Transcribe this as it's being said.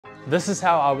This is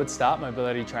how I would start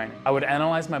mobility training. I would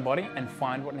analyze my body and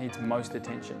find what needs most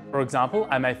attention. For example,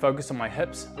 I may focus on my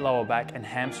hips, lower back, and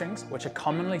hamstrings, which are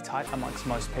commonly tight amongst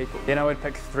most people. Then I would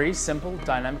pick 3 simple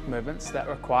dynamic movements that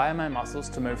require my muscles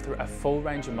to move through a full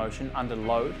range of motion under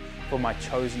load for my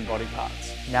chosen body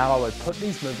parts. Now I would put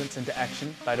these movements into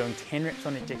action by doing 10 reps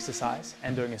on each exercise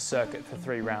and doing a circuit for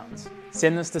 3 rounds.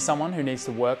 Send this to someone who needs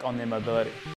to work on their mobility.